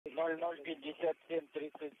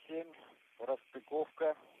00:57:37,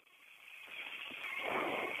 расстыковка.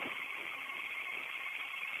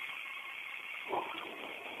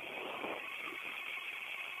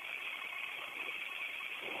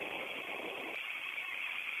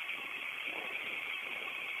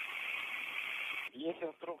 Есть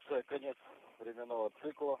инструкция, конец временного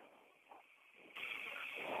цикла.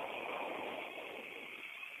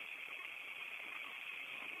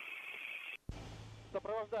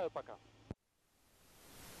 Сопровождаю пока.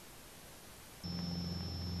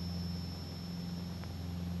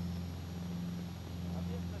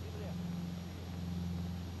 Объект на земле.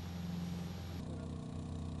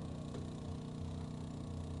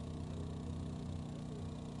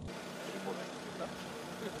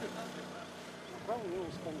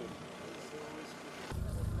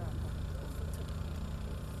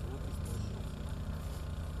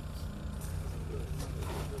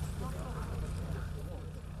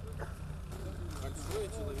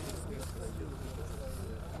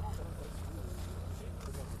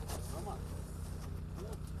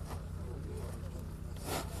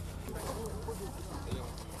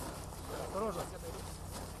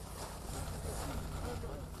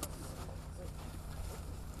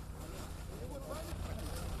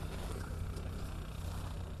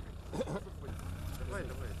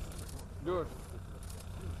 Good.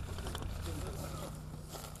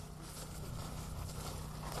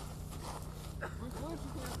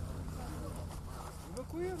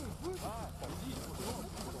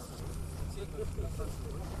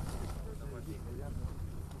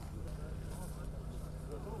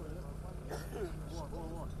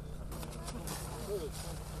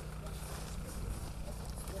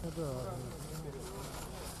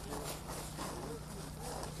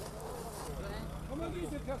 Помогите,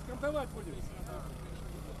 сейчас кантовать будем.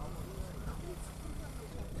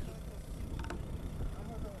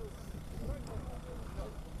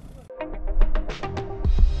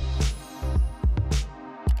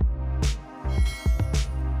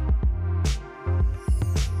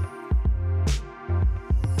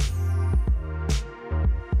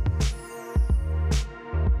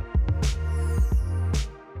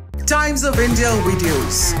 Times of India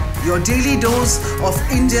videos, your daily dose of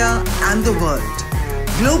India and the world.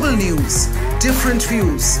 Global news, different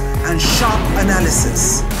views, and sharp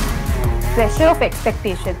analysis. Pressure of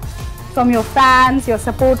expectation from your fans, your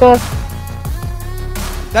supporters.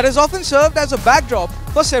 That has often served as a backdrop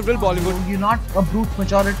for several Bollywood. You're not a brute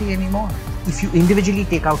majority anymore if you individually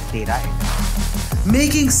take out playwright.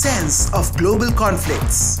 Making sense of global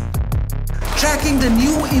conflicts. Tracking the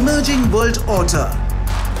new emerging world order.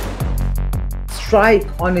 Strike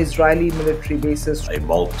on Israeli military bases. A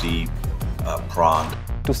multi-pronged.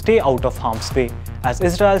 To stay out of harm's way as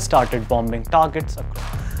Israel started bombing targets across.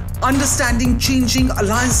 Understanding changing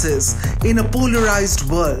alliances in a polarized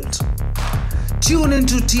world. Tune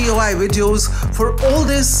into TOI videos for all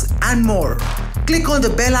this and more. Click on the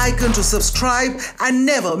bell icon to subscribe and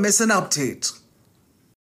never miss an update.